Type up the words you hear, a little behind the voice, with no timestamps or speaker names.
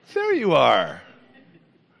There you are.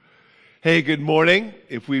 Hey, good morning.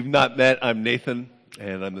 If we've not met, I'm Nathan,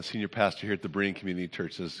 and I'm the senior pastor here at the Berean Community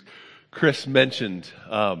Church. As Chris mentioned,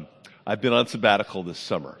 I've been on sabbatical this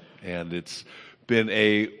summer, and it's been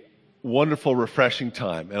a wonderful, refreshing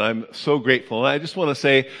time, and I'm so grateful. And I just want to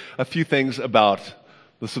say a few things about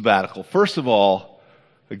the sabbatical. First of all,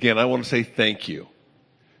 again, I want to say thank you,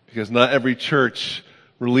 because not every church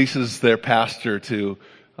releases their pastor to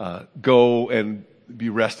go and be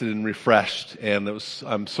rested and refreshed, and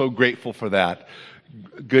I'm so grateful for that.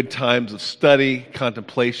 Good times of study,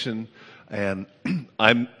 contemplation, and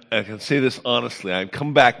I can say this honestly, I've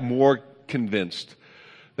come back more convinced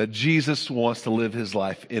that Jesus wants to live his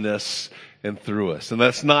life in us and through us. And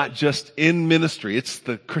that's not just in ministry, it's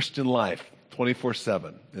the Christian life,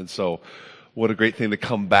 24/7. And so, what a great thing to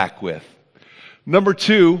come back with. Number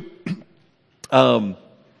two,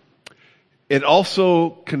 it also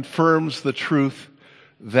confirms the truth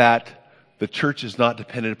that the church is not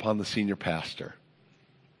dependent upon the senior pastor.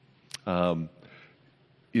 As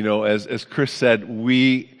Chris said,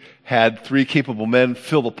 we had 3 capable men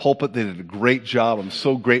fill the pulpit. They did a great job. I'm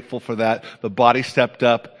so grateful for that. The body stepped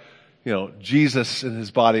up. Jesus and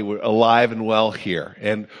his body were alive and well here.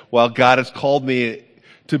 And while God has called me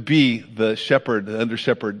to be the shepherd, the under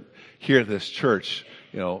shepherd here at this church,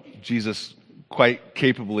 Jesus quite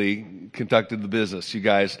capably conducted the business. You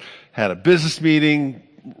guys had a business meeting,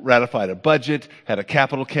 ratified a budget, had a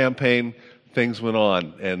capital campaign, things went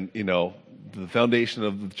on. And, the foundation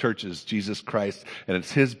of the church is Jesus Christ, and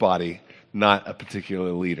it's his body, not a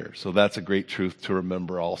particular leader. So that's a great truth to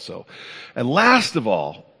remember also. And last of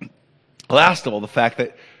all, the fact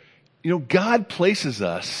that, God places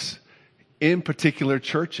us in particular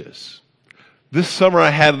churches. This summer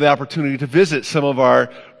I had the opportunity to visit some of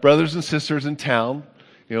our brothers and sisters in town,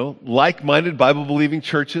 like-minded Bible-believing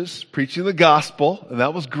churches, preaching the gospel, and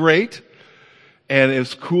that was great. And it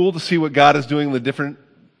was cool to see what God is doing in the different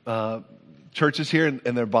churches here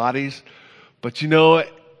and their bodies. But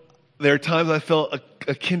there are times I felt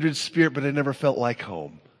a kindred spirit, but I never felt like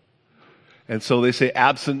home. And so they say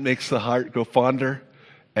absent makes the heart grow fonder,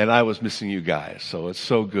 and I was missing you guys. So it's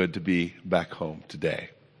so good to be back home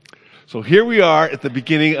today. So here we are at the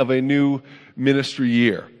beginning of a new ministry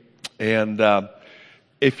year. And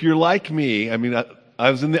if you're like me,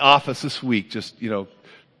 I was in the office this week just,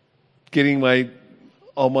 getting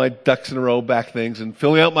all my ducks in a row back things and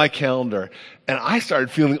filling out my calendar. And I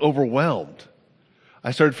started feeling overwhelmed.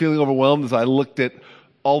 As I looked at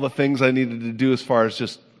all the things I needed to do as far as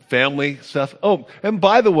just family stuff. Oh, and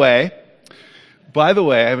by the way, I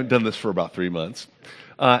haven't done this for about 3 months.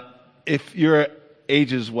 If your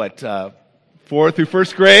age is 4th through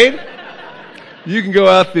 1st grade, you can go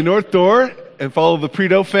out the north door and follow the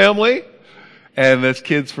Predo family, and that's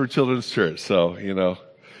Kids for Children's Church. So,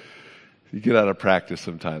 you get out of practice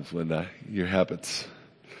sometimes when your habits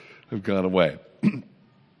have gone away.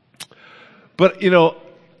 But,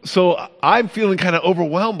 so I'm feeling kind of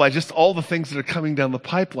overwhelmed by just all the things that are coming down the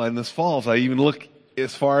pipeline this fall. As I even look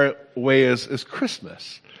as far away as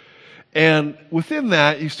Christmas. And within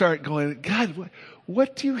that, you start going, God,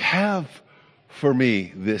 what do you have for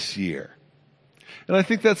me this year? And I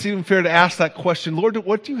think that's even fair to ask that question. Lord,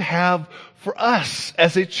 what do you have for us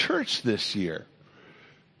as a church this year?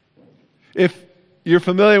 If you're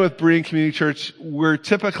familiar with Berean Community Church, we're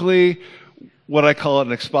typically what I call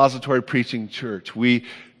an expository preaching church. We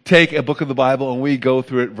take a book of the Bible and we go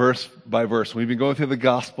through it verse by verse. We've been going through the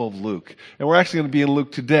Gospel of Luke. And we're actually going to be in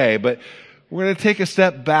Luke today, but we're going to take a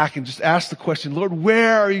step back and just ask the question, Lord,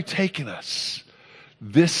 where are you taking us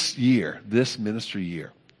this year, this ministry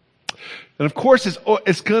year? And of course,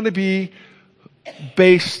 it's going to be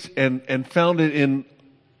based and founded in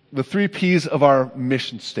the 3 P's of our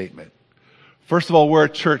mission statement. First of all, we're a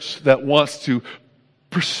church that wants to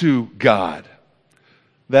pursue God.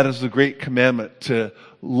 That is the great commandment, to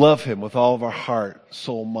love him with all of our heart,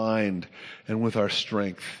 soul, mind, and with our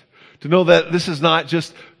strength. To know that this is not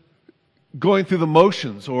just going through the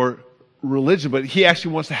motions or religion, but he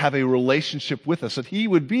actually wants to have a relationship with us, that he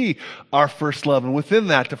would be our first love, and within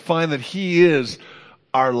that to find that he is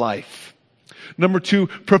our life. Number 2,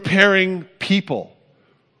 preparing people.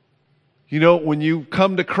 When you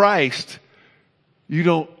come to Christ, you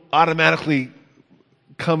don't automatically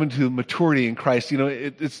come into maturity in Christ.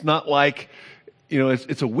 It's not like,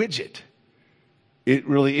 it's a widget. It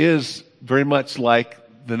really is very much like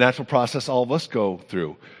the natural process all of us go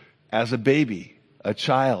through as a baby, a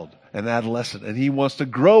child, an adolescent, and he wants to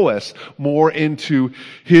grow us more into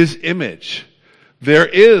his image. There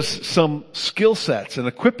is some skill sets and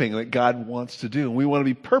equipping that God wants to do, and we want to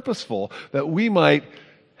be purposeful that we might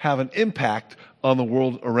have an impact on the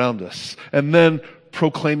world around us. And then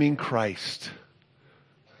proclaiming Christ.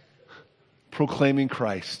 Proclaiming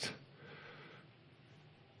Christ.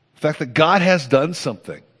 The fact that God has done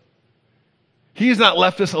something. He has not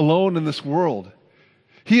left us alone in this world.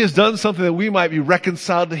 He has done something that we might be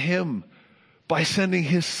reconciled to Him by sending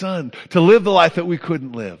His Son to live the life that we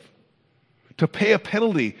couldn't live, to pay a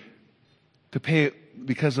penalty, to pay it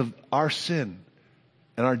because of our sin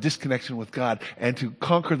and our disconnection with God, and to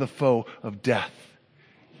conquer the foe of death.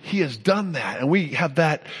 He has done that, and we have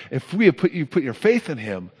that. If we have put your faith in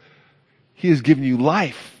Him, He has given you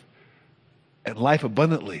life, and life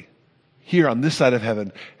abundantly, here on this side of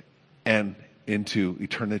heaven and into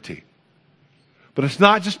eternity. But it's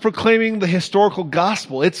not just proclaiming the historical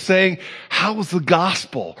gospel. It's saying, how is the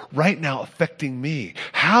gospel right now affecting me?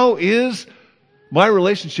 How is my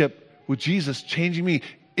relationship with Jesus changing me?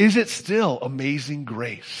 Is it still amazing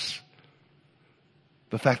grace?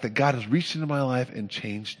 The fact that God has reached into my life and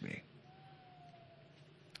changed me.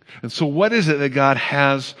 And so what is it that God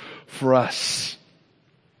has for us?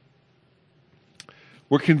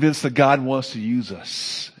 We're convinced that God wants to use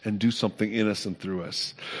us and do something in us and through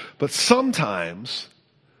us. But sometimes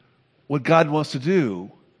what God wants to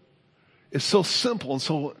do is so simple and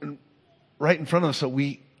so right in front of us that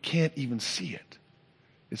we can't even see it.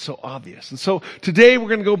 It's so obvious. And so today we're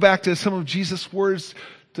going to go back to some of Jesus' words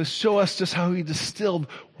to show us just how He distilled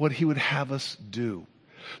what He would have us do.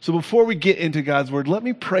 So before we get into God's word, let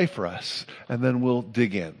me pray for us and then we'll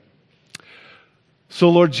dig in. So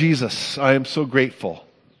Lord Jesus, I am so grateful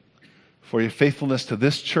for your faithfulness to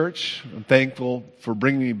this church. I'm thankful for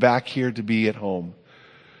bringing me back here to be at home.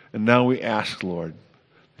 And now we ask, Lord,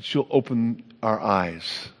 that you'll open our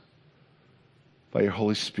eyes by your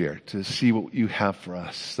Holy Spirit to see what you have for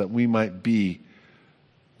us, that we might be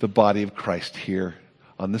the body of Christ here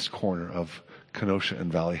on this corner of Kenosha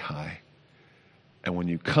and Valley High. And when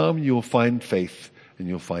you come, you will find faith and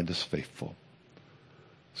you'll find us faithful.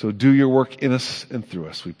 So do your work in us and through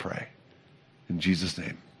us, we pray. In Jesus'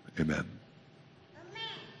 name, amen.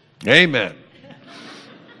 Amen.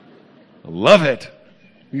 I love it.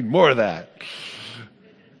 Need more of that.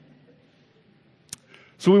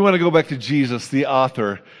 So we want to go back to Jesus, the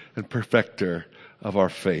author and perfecter of our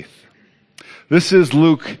faith. This is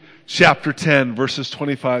Luke chapter 10, verses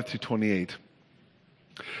 25 through 28.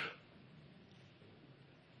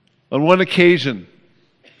 On one occasion,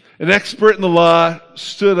 an expert in the law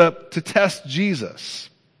stood up to test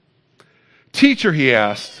Jesus. "Teacher," he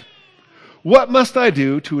asked, "what must I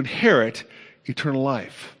do to inherit eternal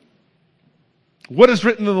life?" "What is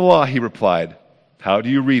written in the law?" he replied. "How do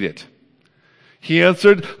you read it?" He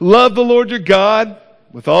answered, "Love the Lord your God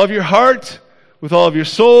with all of your heart, with all of your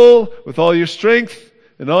soul, with all your strength,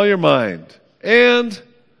 and all your mind, and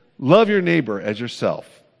love your neighbor as yourself."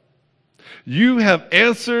 "You have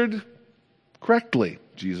answered correctly,"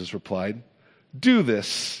 Jesus replied. "Do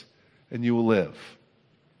this, and you will live."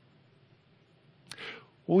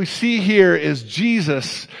 What we see here is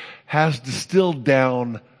Jesus has distilled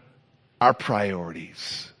down our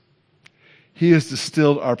priorities. He has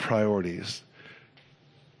distilled our priorities.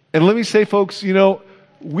 And let me say, folks,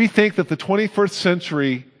 we think that the 21st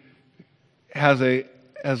century has a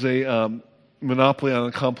monopoly on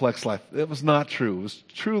a complex life. It was not true. It was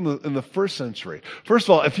true in the first century. First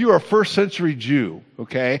of all, if you are a first century Jew,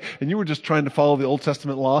 okay, and you were just trying to follow the Old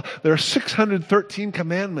Testament law, there are 613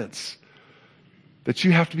 commandments that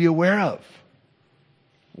you have to be aware of.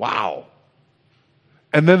 Wow.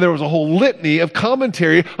 And then there was a whole litany of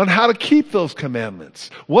commentary on how to keep those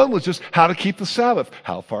commandments. One was just how to keep the Sabbath.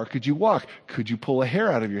 How far could you walk? Could you pull a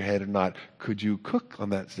hair out of your head or not? Could you cook on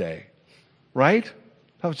that day? Right?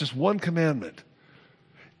 That was just one commandment.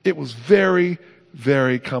 It was very,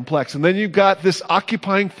 very complex. And then you've got this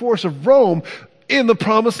occupying force of Rome in the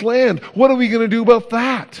promised land. What are we going to do about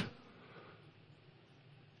that?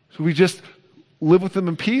 Should we just live with them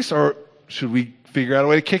in peace, or should we figure out a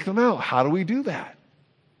way to kick them out? How do we do that?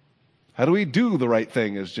 How do we do the right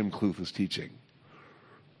thing, as Jim Cluth was teaching?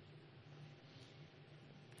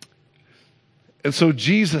 And so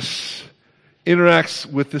Jesus interacts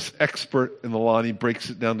with this expert in the law, and he breaks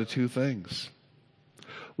it down to two things.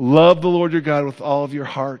 Love the Lord your God with all of your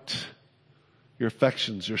heart, your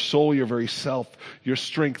affections, your soul, your very self, your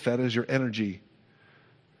strength, that is your energy,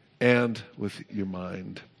 and with your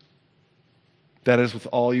mind. That is with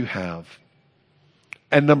all you have.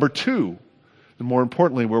 And number two, and more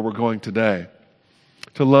importantly, where we're going today,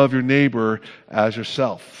 to love your neighbor as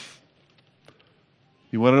yourself.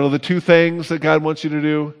 You want to know the two things that God wants you to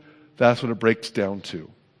do? That's what it breaks down to.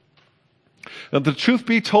 Now, the truth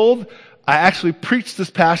be told, I actually preached this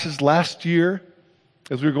passage last year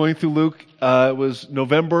as we were going through Luke. It was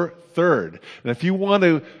November 3rd. And if you want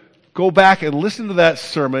to go back and listen to that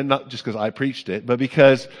sermon, not just because I preached it, but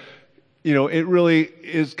because, it really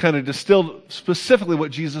is kind of distilled specifically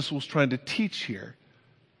what Jesus was trying to teach here.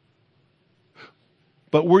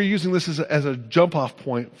 But we're using this as a jump-off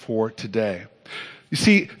point for today. You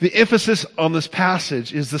see, the emphasis on this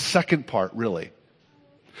passage is the second part, really.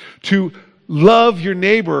 To love your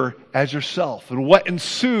neighbor as yourself. And what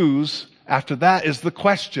ensues after that is the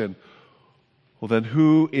question, well then,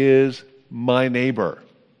 who is my neighbor?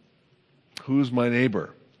 Who's my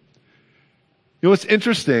neighbor? What's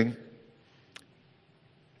interesting,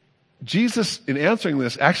 Jesus, in answering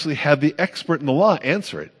this, actually had the expert in the law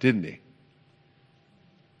answer it, didn't he?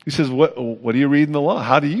 He says, what do you read in the law?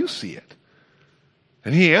 How do you see it?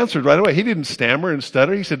 And he answered right away. He didn't stammer and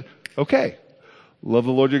stutter. He said, okay, love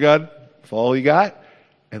the Lord your God with all you got,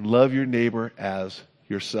 and love your neighbor as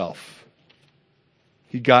yourself.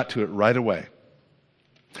 He got to it right away.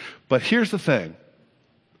 But here's the thing.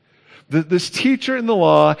 This teacher in the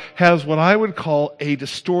law has what I would call he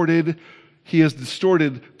has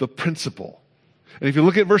distorted the principle. And if you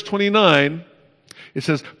look at verse 29, it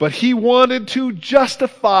says, but he wanted to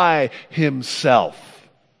justify himself.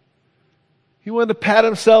 He wanted to pat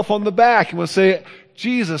himself on the back. He wanted to say,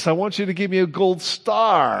 Jesus, I want you to give me a gold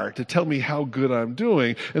star to tell me how good I'm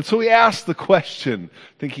doing. And so he asked the question,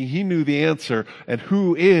 thinking he knew the answer, and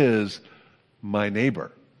who is my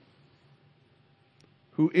neighbor?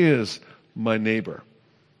 Who is my neighbor?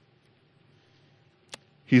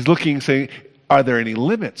 He's looking, saying, are there any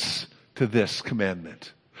limits to this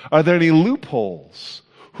commandment? Are there any loopholes?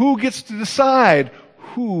 Who gets to decide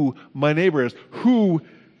who my neighbor is? Who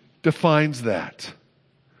defines that?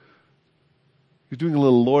 He's doing a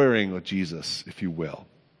little lawyering with Jesus, if you will.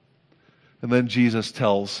 And then Jesus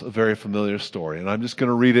tells a very familiar story, and I'm just going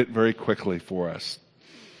to read it very quickly for us.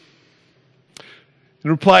 In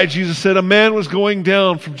reply, Jesus said, a man was going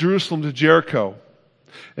down from Jerusalem to Jericho,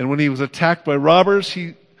 and when he was attacked by robbers,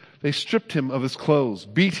 they stripped him of his clothes,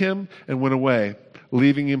 beat him, and went away,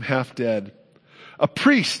 leaving him half dead. A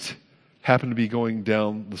priest happened to be going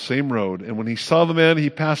down the same road, and when he saw the man, he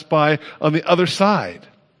passed by on the other side.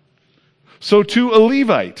 So too a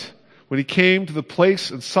Levite, when he came to the place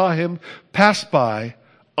and saw him, passed by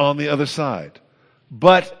on the other side.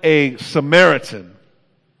 But a Samaritan,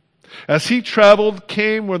 as he traveled,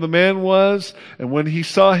 came where the man was, and when he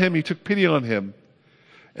saw him, he took pity on him.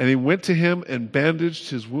 And he went to him and bandaged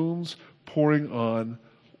his wounds, pouring on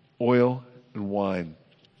oil and wine.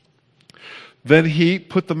 Then he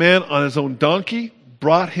put the man on his own donkey,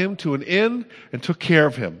 brought him to an inn, and took care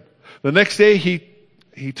of him. The next day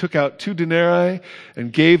he took out 2 denarii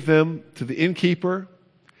and gave them to the innkeeper.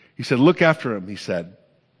 He said, look after him, he said.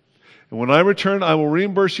 And when I return, I will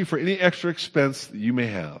reimburse you for any extra expense that you may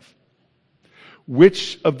have.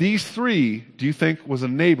 Which of these 3 do you think was a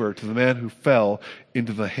neighbor to the man who fell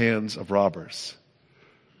into the hands of robbers?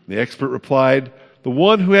 The expert replied, the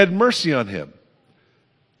one who had mercy on him.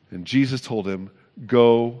 And Jesus told him,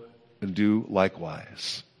 go and do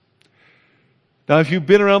likewise. Now, if you've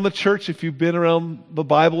been around the church, if you've been around the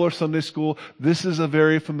Bible or Sunday school, this is a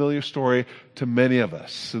very familiar story to many of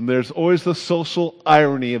us. And there's always the social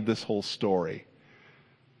irony of this whole story.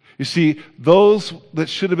 You see, those that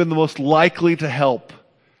should have been the most likely to help,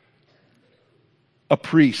 a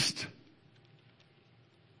priest,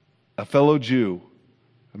 a fellow Jew,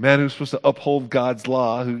 a man who was supposed to uphold God's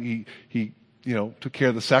law, who he took care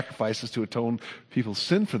of the sacrifices to atone people's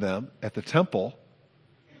sin for them at the temple,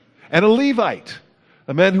 and a Levite,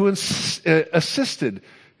 a man who assisted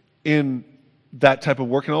in that type of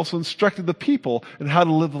work and also instructed the people in how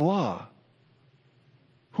to live the law.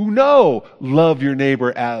 Who know, love your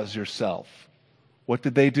neighbor as yourself. What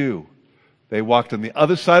did they do? They walked on the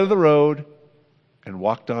other side of the road and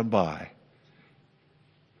walked on by.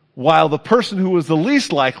 While the person who was the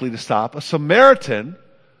least likely to stop, a Samaritan,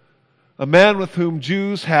 a man with whom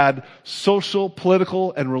Jews had social,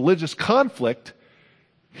 political, and religious conflict,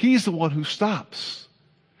 he's the one who stops.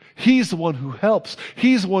 He's the one who helps.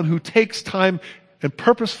 He's the one who takes time and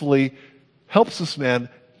purposefully helps this man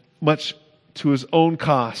much to his own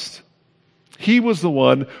cost. He was the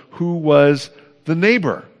one who was the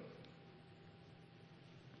neighbor.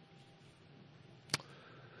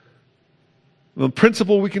 The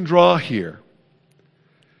principle we can draw here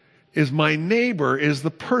is my neighbor is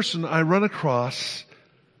the person I run across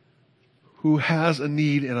who has a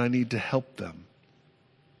need and I need to help them.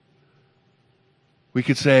 We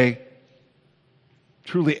could say,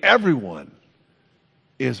 truly everyone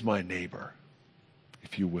is my neighbor,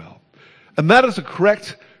 if you will. And that is a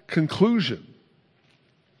correct conclusion.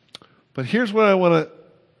 But here's what I want to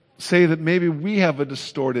say that maybe we have a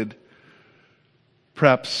distorted,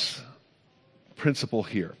 perhaps, principle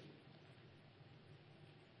here.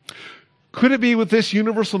 Could it be with this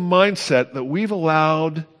universal mindset that we've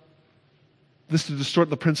allowed this to distort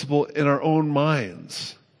the principle in our own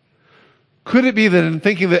minds? Could it be that in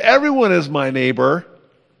thinking that everyone is my neighbor,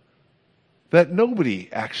 that nobody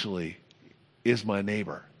actually is my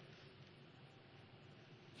neighbor?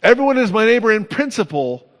 Everyone is my neighbor in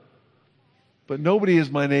principle, but nobody is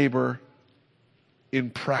my neighbor in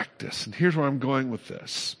practice. And here's where I'm going with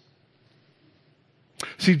this.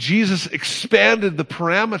 See, Jesus expanded the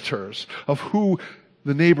parameters of who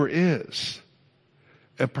the neighbor is.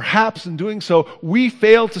 And perhaps in doing so, we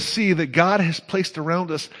fail to see that God has placed around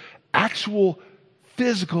us actual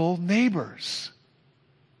physical neighbors.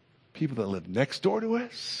 People that live next door to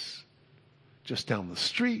us, just down the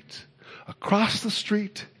street, across the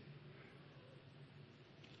street.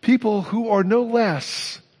 People who are no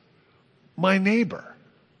less my neighbor.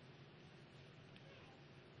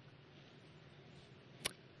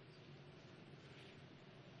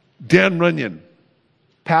 Dan Runyon,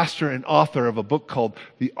 pastor and author of a book called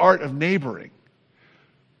The Art of Neighboring,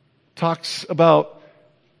 talks about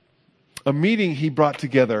a meeting he brought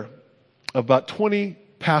together of about 20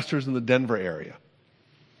 pastors in the Denver area.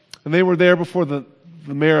 And they were there before the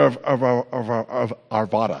mayor of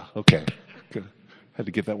Arvada. Okay. Had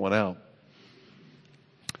to get that one out.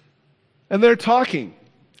 And they're talking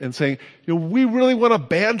and saying, we really want to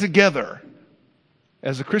band together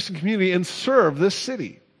as a Christian community and serve this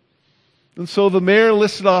city. And so the mayor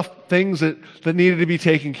listed off things that needed to be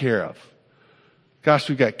taken care of. Gosh,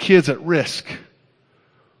 we've got kids at risk.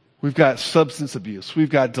 We've got substance abuse. We've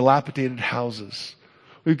got dilapidated houses.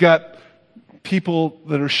 We've got people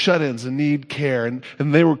that are shut-ins and need care. And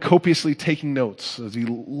they were copiously taking notes as he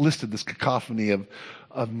listed this cacophony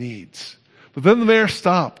of needs. But then the mayor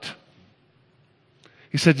stopped.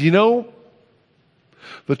 He said, the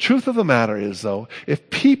truth of the matter is, though, if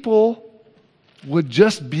people would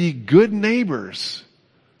just be good neighbors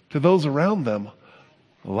to those around them,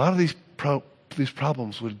 a lot of these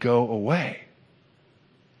problems would go away.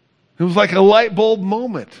 It was like a light bulb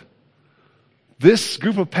moment. This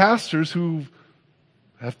group of pastors who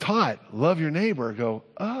have taught, love your neighbor, go,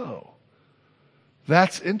 oh,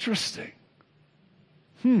 that's interesting.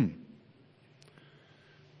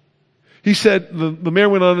 He said, the mayor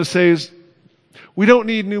went on to say, we don't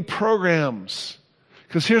need new programs.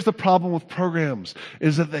 Because here's the problem with programs,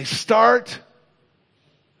 is that they start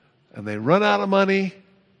and they run out of money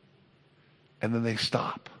and then they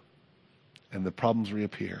stop and the problems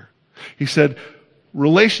reappear. He said,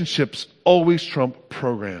 relationships always trump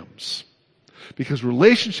programs because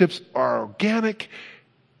relationships are organic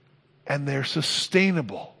and they're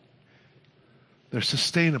sustainable. They're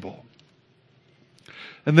sustainable.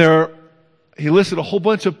 And he listed a whole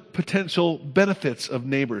bunch of potential benefits of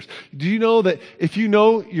neighbors. Do you know that if you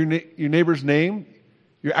know your neighbor's name,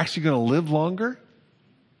 you're actually going to live longer?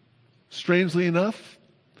 Strangely enough.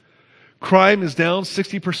 Crime is down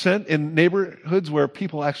 60% in neighborhoods where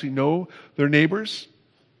people actually know their neighbors.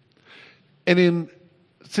 And in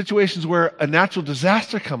situations where a natural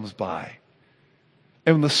disaster comes by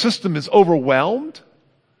and when the system is overwhelmed,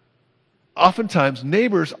 oftentimes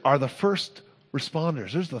neighbors are the first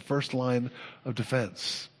responders. There's the first line of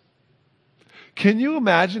defense. Can you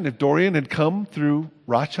imagine if Dorian had come through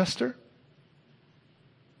Rochester?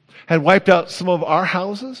 Had wiped out some of our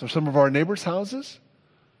houses or some of our neighbors' houses?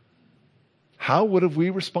 How would have we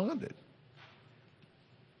responded?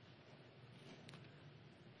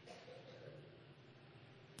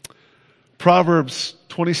 Proverbs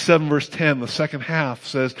 27 verse 10, the second half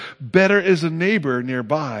says, better is a neighbor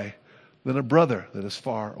nearby than a brother that is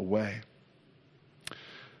far away.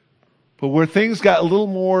 But where things got a little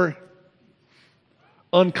more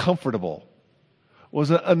uncomfortable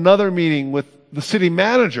was another meeting with the city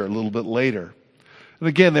manager a little bit later. And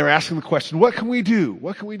again, they were asking the question, what can we do?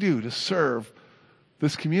 What can we do to serve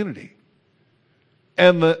this community?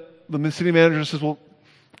 And the city manager says, well,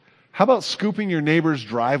 how about scooping your neighbor's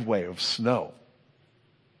driveway of snow?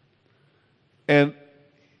 And,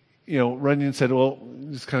 Runyon said, well,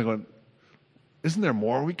 just kind of going, isn't there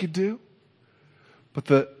more we could do? But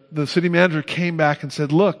the city manager came back and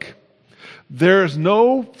said, look,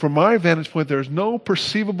 from my vantage point, there's no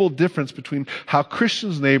perceivable difference between how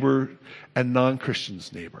Christians neighbor and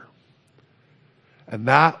non-Christians neighbor. And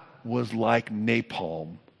that was like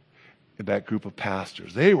napalm in that group of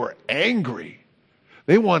pastors. They were angry.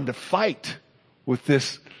 They wanted to fight with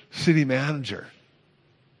this city manager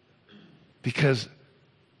because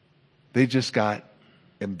they just got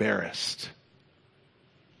embarrassed.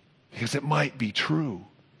 Because it might be true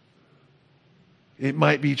it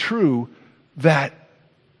might be true that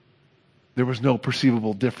there was no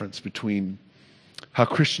perceivable difference between how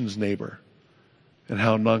Christians neighbor and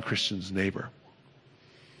how non-Christians neighbor.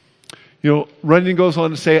 Runyon goes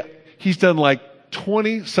on to say he's done like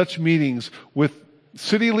 20 such meetings with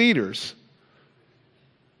city leaders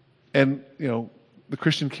and, the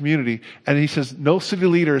Christian community. And he says no city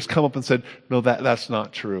leader has come up and said, no, that's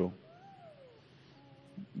not true.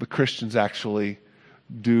 The Christians actually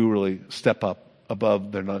do really step up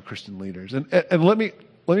above their non-Christian leaders. And let me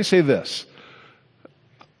say this.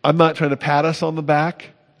 I'm not trying to pat us on the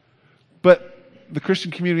back, but the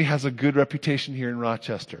Christian community has a good reputation here in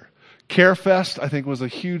Rochester. CareFest, I think, was a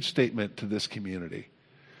huge statement to this community.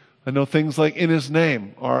 I know things like In His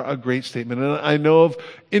Name are a great statement. And I know of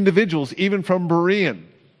individuals, even from Berean.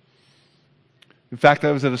 In fact,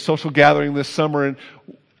 I was at a social gathering this summer and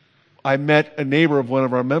I met a neighbor of one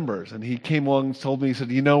of our members. And he came along and told me, he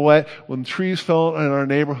said, you know what? When trees fell in our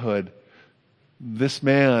neighborhood, this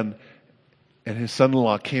man and his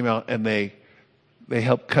son-in-law came out and they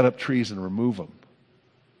helped cut up trees and remove them.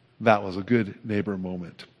 That was a good neighbor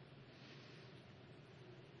moment.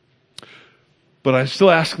 But I'm still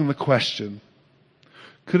asking the question,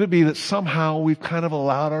 could it be that somehow we've kind of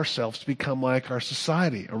allowed ourselves to become like our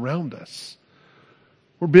society around us?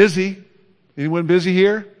 We're busy. Anyone busy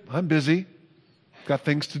here? I'm busy. Got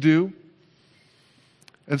things to do.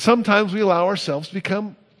 And sometimes we allow ourselves to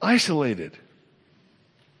become isolated.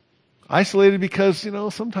 Isolated because,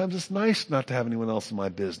 sometimes it's nice not to have anyone else in my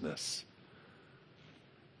business.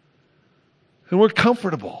 And we're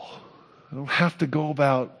comfortable. I don't have to go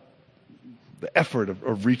about the effort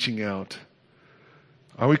of reaching out.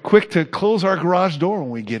 Are we quick to close our garage door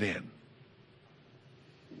when we get in?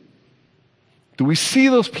 Do we see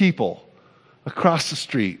those people across the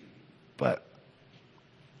street, but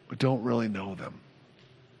we don't really know them?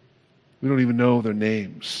 We don't even know their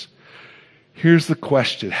names. Here's the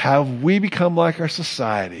question. Have we become like our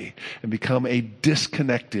society and become a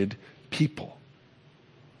disconnected people?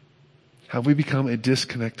 Have we become a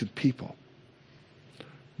disconnected people?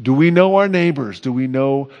 Do we know our neighbors? Do we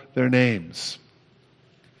know their names?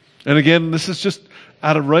 And again, this is just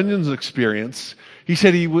out of Runyon's experience. He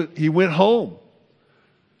said he went home.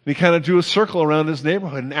 And he kind of drew a circle around his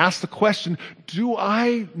neighborhood and asked the question, do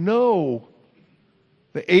I know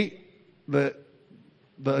the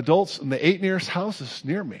adults in the 8 nearest houses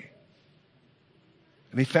near me?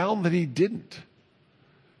 And he found that he didn't.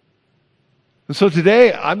 And so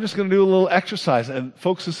today, I'm just going to do a little exercise. And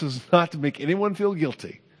folks, this is not to make anyone feel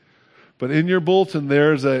guilty. But in your bulletin,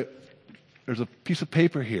 there's a piece of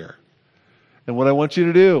paper here. And what I want you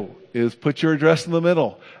to do is put your address in the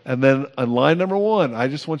middle. And then on line number 1, I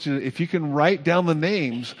just want you to, if you can write down the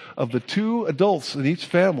names of the 2 adults in each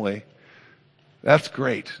family, that's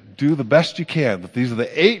great. Do the best you can. But these are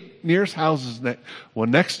the 8 nearest houses,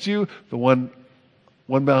 one next to you, the one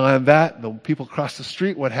behind that, the people across the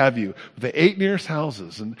street, what have you. The 8 nearest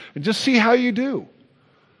houses. And just see how you do.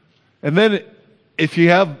 And then if you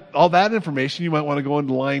have all that information, you might want to go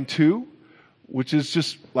into line 2, which is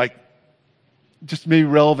just maybe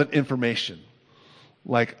relevant information.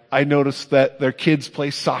 Like, I noticed that their kids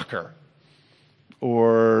play soccer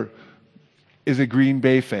or is a Green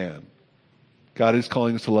Bay fan. God is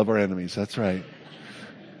calling us to love our enemies. That's right.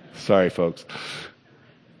 Sorry, folks.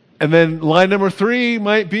 And then line number 3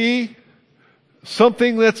 might be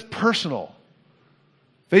something that's personal.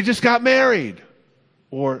 They just got married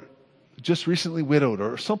or just recently widowed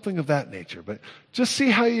or something of that nature. But just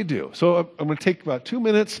see how you do. So I'm going to take about 2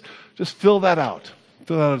 minutes. Just fill that out.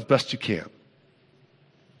 Fill that out as best you can.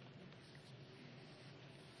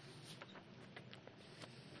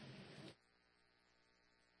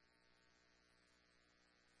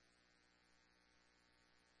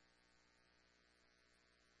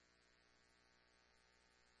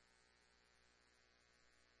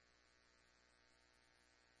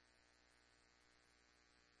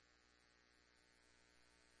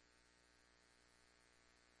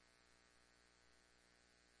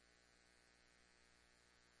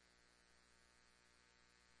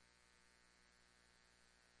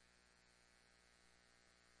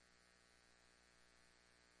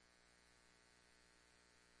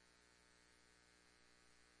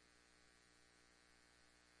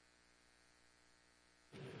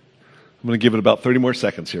 I'm going to give it about 30 more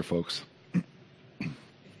seconds here, folks.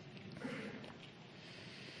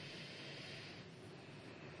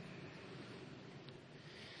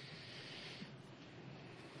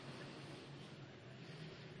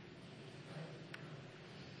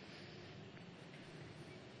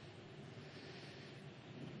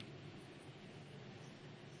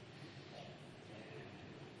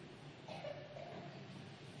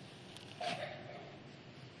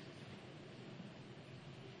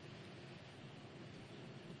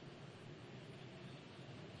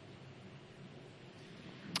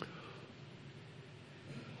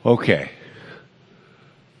 Okay.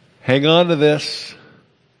 Hang on to this.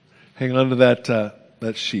 Hang on to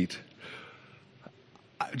that sheet.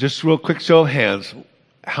 Just real quick show of hands.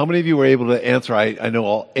 How many of you were able to answer? I know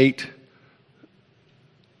all 8.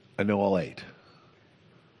 I know all 8.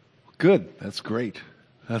 Good. That's great.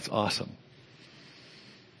 That's awesome.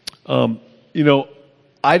 I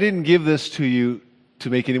didn't give this to you to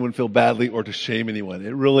make anyone feel badly or to shame anyone.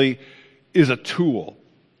 It really is a tool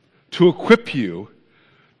to equip you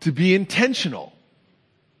to be intentional.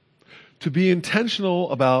 To be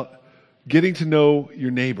intentional about getting to know your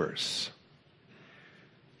neighbors.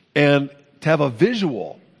 And to have a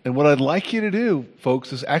visual. And what I'd like you to do,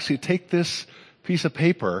 folks, is actually take this piece of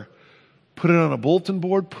paper, put it on a bulletin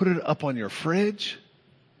board, put it up on your fridge.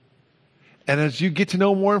 And as you get to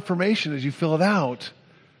know more information, as you fill it out,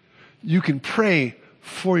 you can pray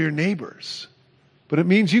for your neighbors. But it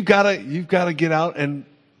means you've got to get out and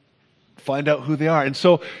find out who they are. And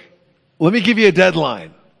so let me give you a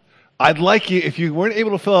deadline. I'd like you, if you weren't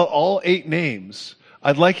able to fill out all 8 names,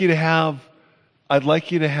 I'd like you to have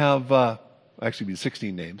actually be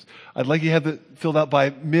 16 names. I'd like you to have it filled out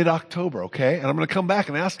by mid-October, okay? And I'm going to come back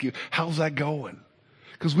and ask you, how's that going?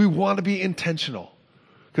 Because we want to be intentional.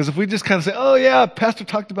 Because if we just kind of say, oh yeah, Pastor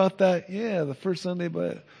talked about that, yeah, the first Sunday,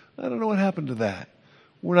 but I don't know what happened to that.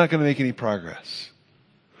 We're not going to make any progress.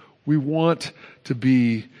 We want to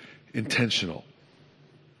be intentional.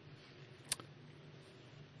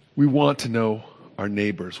 We want to know our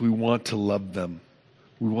neighbors. We want to love them.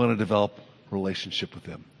 We want to develop a relationship with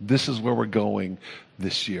them. This is where we're going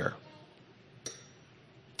this year.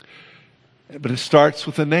 But it starts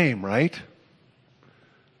with a name, right?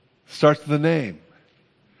 Starts with a name.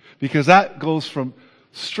 Because that goes from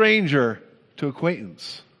stranger to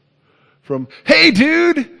acquaintance. From, hey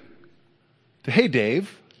dude, to hey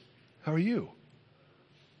Dave, how are you?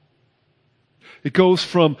 It goes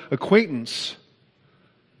from acquaintance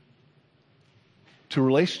to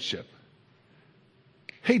relationship.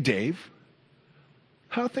 Hey Dave,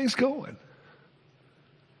 how are things going?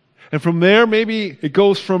 And from there, maybe it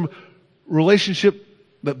goes from relationship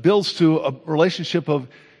that builds to a relationship of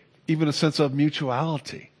even a sense of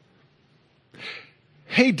mutuality.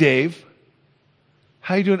 Hey Dave,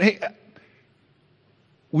 how you doing? Hey,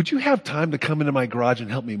 would you have time to come into my garage and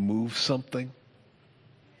help me move something?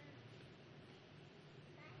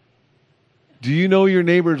 Do you know your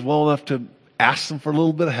neighbors well enough to ask them for a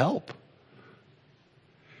little bit of help?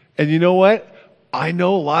 And you know what? I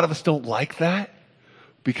know a lot of us don't like that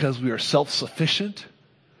because we are self-sufficient.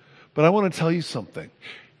 But I want to tell you something.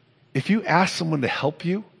 If you ask someone to help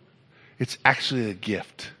you, it's actually a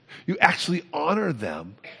gift. You actually honor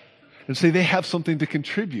them and say they have something to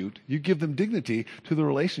contribute. You give them dignity to the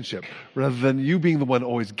relationship rather than you being the one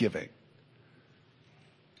always giving.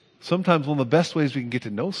 Sometimes one of the best ways we can get to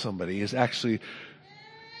know somebody is actually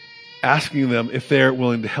asking them if they're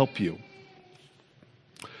willing to help you.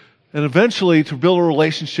 And eventually to build a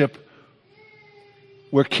relationship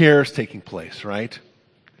where care is taking place, right?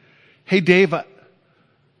 Hey Dave,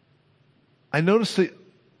 I noticed that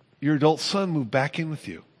your adult son moved back in with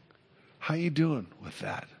you. How are you doing with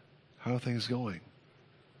that? How are things going?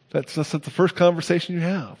 That's not the first conversation you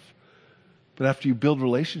have. But after you build a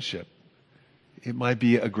relationship, it might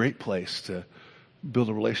be a great place to build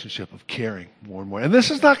a relationship of caring more and more. And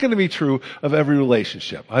this is not going to be true of every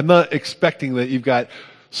relationship. I'm not expecting that you've got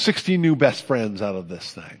 60 new best friends out of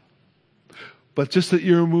this thing. But just that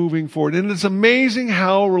you're moving forward. And it's amazing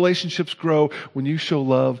how relationships grow when you show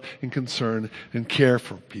love and concern and care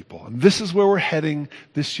for people. And this is where we're heading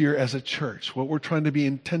this year as a church, what we're trying to be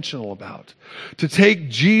intentional about. To take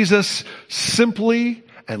Jesus simply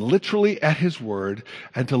and literally at his word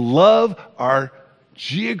and to love our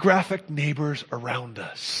geographic neighbors around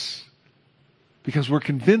us. Because we're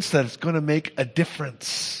convinced that it's going to make a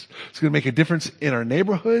difference. It's going to make a difference in our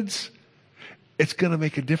neighborhoods. It's going to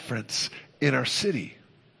make a difference in our city.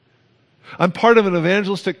 I'm part of an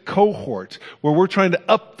evangelistic cohort where we're trying to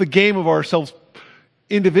up the game of ourselves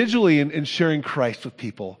individually in sharing Christ with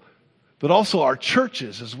people, but also our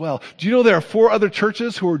churches as well. Do you know there are 4 other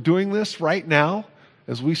churches who are doing this right now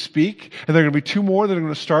as we speak? And there are going to be 2 more that are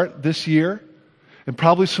going to start this year and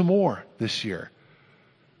probably some more this year.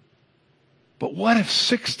 But what if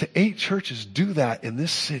 6 to 8 churches do that in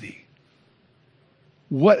this city?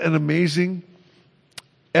 What an amazing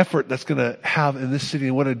effort that's going to have in this city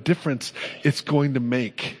and what a difference it's going to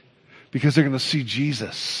make because they're going to see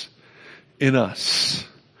Jesus in us.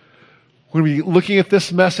 We're going to be looking at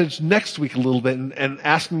this message next week a little bit and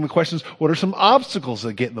asking the questions, what are some obstacles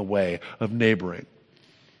that get in the way of neighboring?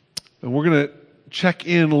 And we're going to check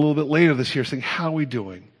in a little bit later this year saying, how are we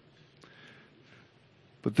doing?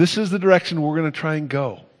 But this is the direction we're going to try and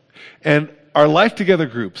go. And our Life Together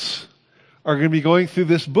groups are going to be going through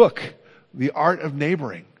this book, The Art of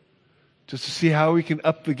Neighboring, just to see how we can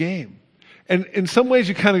up the game. And in some ways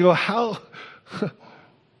you kind of go, how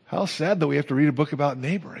sad that we have to read a book about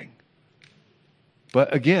neighboring.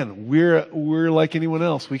 But again, we're like anyone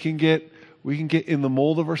else. We can get in the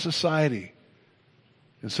mold of our society.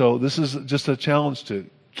 And so this is just a challenge to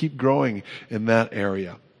keep growing in that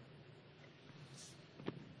area.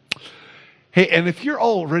 Hey, and if you're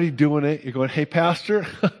already doing it, you're going, hey, Pastor,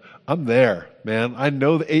 I'm there, man. I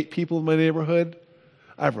know the 8 people in my neighborhood.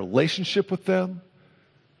 I have a relationship with them.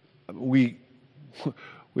 We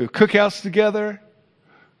have cookouts together.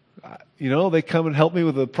 They come and help me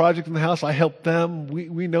with a project in the house. I help them.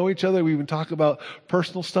 We know each other. We even talk about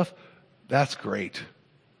personal stuff. That's great.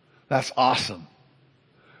 That's awesome.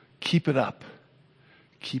 Keep it up.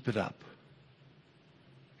 Keep it up.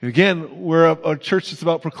 Again, we're a church that's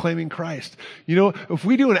about proclaiming Christ. If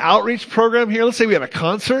we do an outreach program here, let's say we have a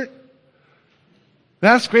concert,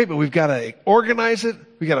 that's great, but we've got to organize it,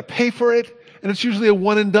 we've got to pay for it, and it's usually a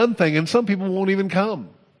one and done thing, and some people won't even come,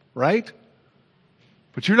 right?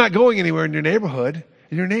 But you're not going anywhere in your neighborhood,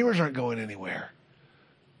 and your neighbors aren't going anywhere.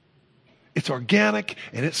 It's organic,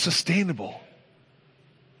 and it's sustainable.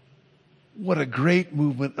 What a great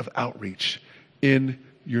movement of outreach in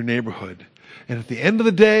your neighborhood. And at the end of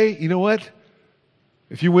the day, you know what?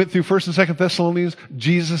 If you went through 1st and 2nd Thessalonians,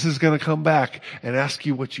 Jesus is going to come back and ask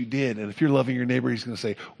you what you did. And if you're loving your neighbor, he's going to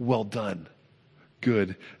say, well done,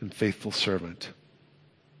 good and faithful servant.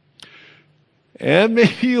 And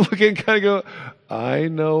maybe you look and kind of go, I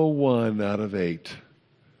know 1 out of 8.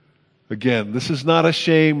 Again, this is not a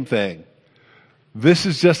shame thing. This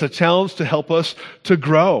is just a challenge to help us to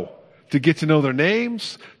grow, to get to know their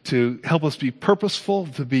names, to help us be purposeful,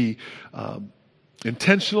 to be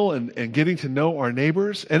intentional and getting to know our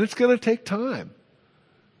neighbors. And it's going to take time.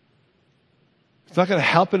 It's not going to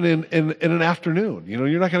happen in an afternoon.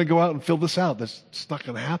 You're not going to go out and fill this out. That's just not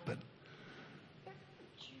going to happen.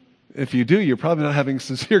 If you do, you're probably not having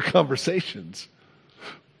sincere conversations.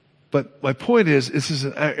 But my point is, this is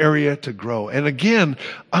an area to grow. And again,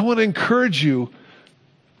 I want to encourage you,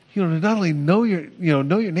 to not only know your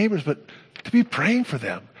neighbors, but to be praying for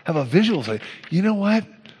them. Have a visual, say, you know what?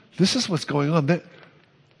 This is what's going on.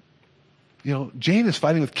 Jane is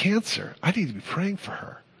fighting with cancer. I need to be praying for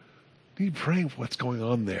her. I need to be praying for what's going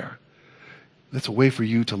on there. That's a way for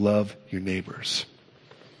you to love your neighbors.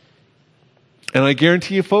 And I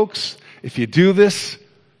guarantee you, folks, if you do this,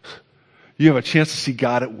 you have a chance to see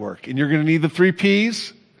God at work. And you're going to need the 3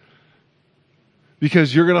 Ps,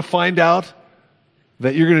 because you're going to find out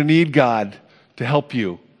that you're going to need God to help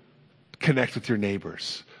you connect with your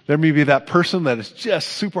neighbors. There may be that person that is just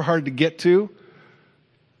super hard to get to.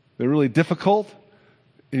 They're really difficult.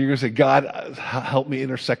 And you're going to say, God, help me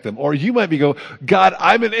intersect them. Or you might be going, God,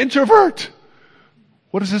 I'm an introvert.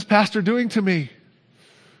 What is this pastor doing to me?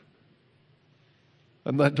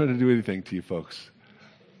 I'm not trying to do anything to you folks.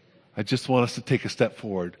 I just want us to take a step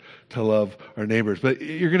forward to love our neighbors. But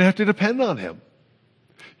you're going to have to depend on Him.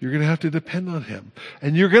 You're going to have to depend on Him.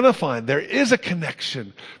 And you're going to find there is a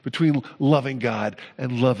connection between loving God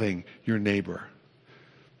and loving your neighbor.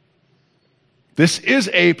 This is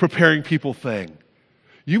a preparing people thing.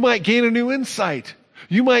 You might gain a new insight.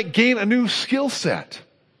 You might gain a new skill set.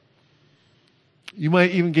 You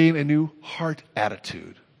might even gain a new heart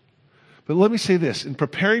attitude. But let me say this. In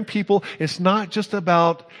preparing people, it's not just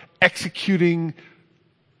about executing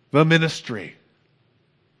the ministry.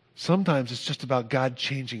 Sometimes it's just about God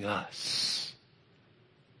changing us.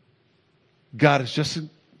 God is just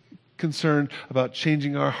concerned about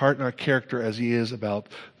changing our heart and our character as He is about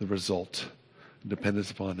the result.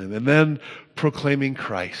 Dependence upon Him. And then proclaiming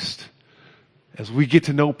Christ. As we get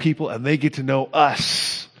to know people and they get to know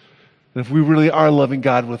us. And if we really are loving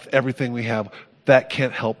God with everything we have, that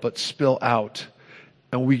can't help but spill out.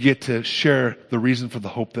 And we get to share the reason for the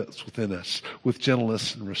hope that's within us with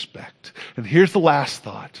gentleness and respect. And here's the last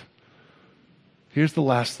thought. Here's the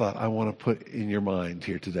last thought I want to put in your mind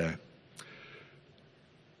here today.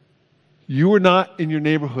 You are not in your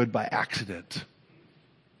neighborhood by accident.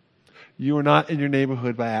 You are not in your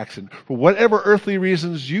neighborhood by accident. For whatever earthly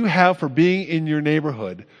reasons you have for being in your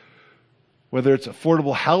neighborhood, whether it's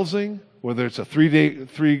affordable housing, whether it's a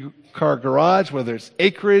 3-car garage, whether it's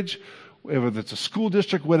acreage, whether it's a school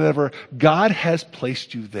district, whatever, God has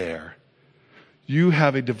placed you there. You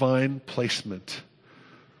have a divine placement.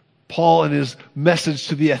 Paul, in his message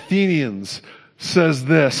to the Athenians, says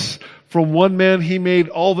this, From one man he made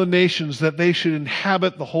all the nations that they should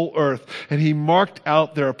inhabit the whole earth, and he marked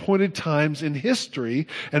out their appointed times in history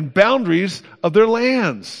and boundaries of their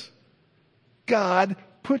lands. God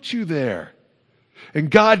put you there.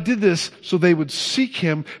 And God did this so they would seek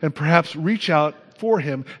him and perhaps reach out for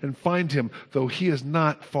him and find him, though he is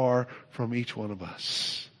not far from each one of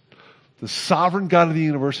us. The sovereign God of the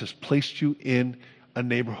universe has placed you in a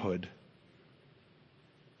neighborhood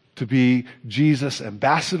to be Jesus'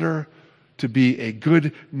 ambassador, to be a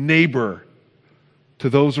good neighbor to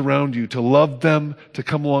those around you, to love them, to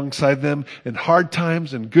come alongside them in hard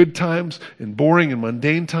times and good times, in boring and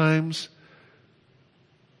mundane times.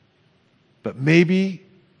 But maybe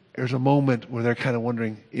there's a moment where they're kind of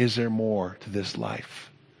wondering, is there more to this life?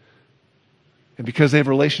 And because they have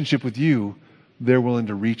a relationship with you, they're willing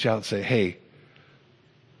to reach out and say, hey,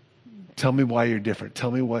 tell me why you're different. Tell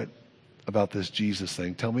me what about this Jesus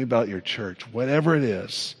thing. Tell me about your church, whatever it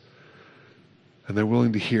is. And they're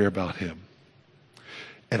willing to hear about him.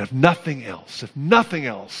 And if nothing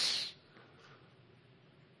else,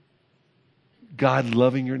 God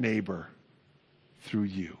loving your neighbor through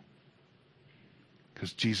you.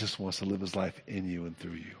 Because Jesus wants to live his life in you and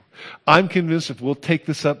through you. I'm convinced if we'll take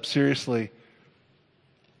this up seriously,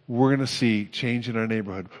 we're going to see change in our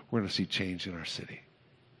neighborhood. We're going to see change in our city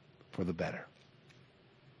for the better.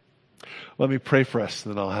 Let me pray for us,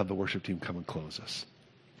 and then I'll have the worship team come and close us.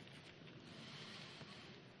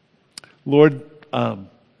 Lord,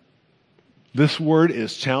 this word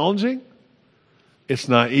is challenging. It's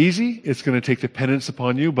not easy. It's going to take dependence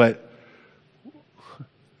upon you, but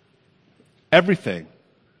everything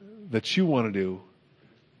that you want to do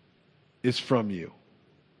is from you.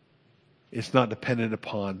 It's not dependent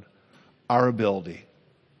upon our ability,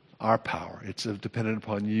 our power. It's dependent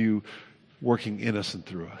upon you working in us and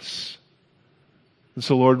through us. And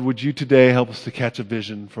so, Lord, would you today help us to catch a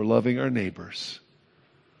vision for loving our neighbors,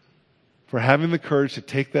 for having the courage to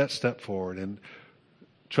take that step forward and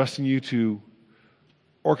trusting you to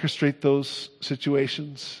orchestrate those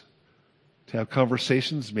situations, to have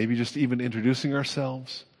conversations, maybe just even introducing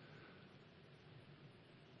ourselves,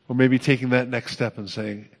 or maybe taking that next step and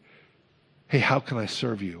saying, hey, how can I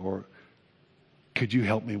serve you? Or could you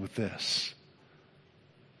help me with this?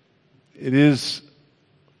 It is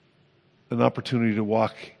an opportunity to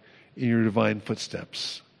walk in your divine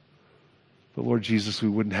footsteps. But Lord Jesus, we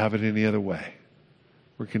wouldn't have it any other way.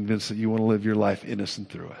 We're convinced that you want to live your life in us and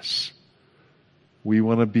through us. We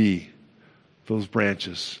want to be those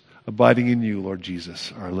branches abiding in you, Lord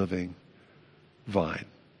Jesus, our living vine.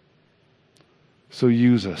 So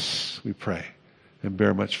use us, we pray, and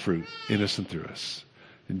bear much fruit in us and through us.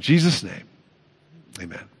 In Jesus' name,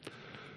 amen.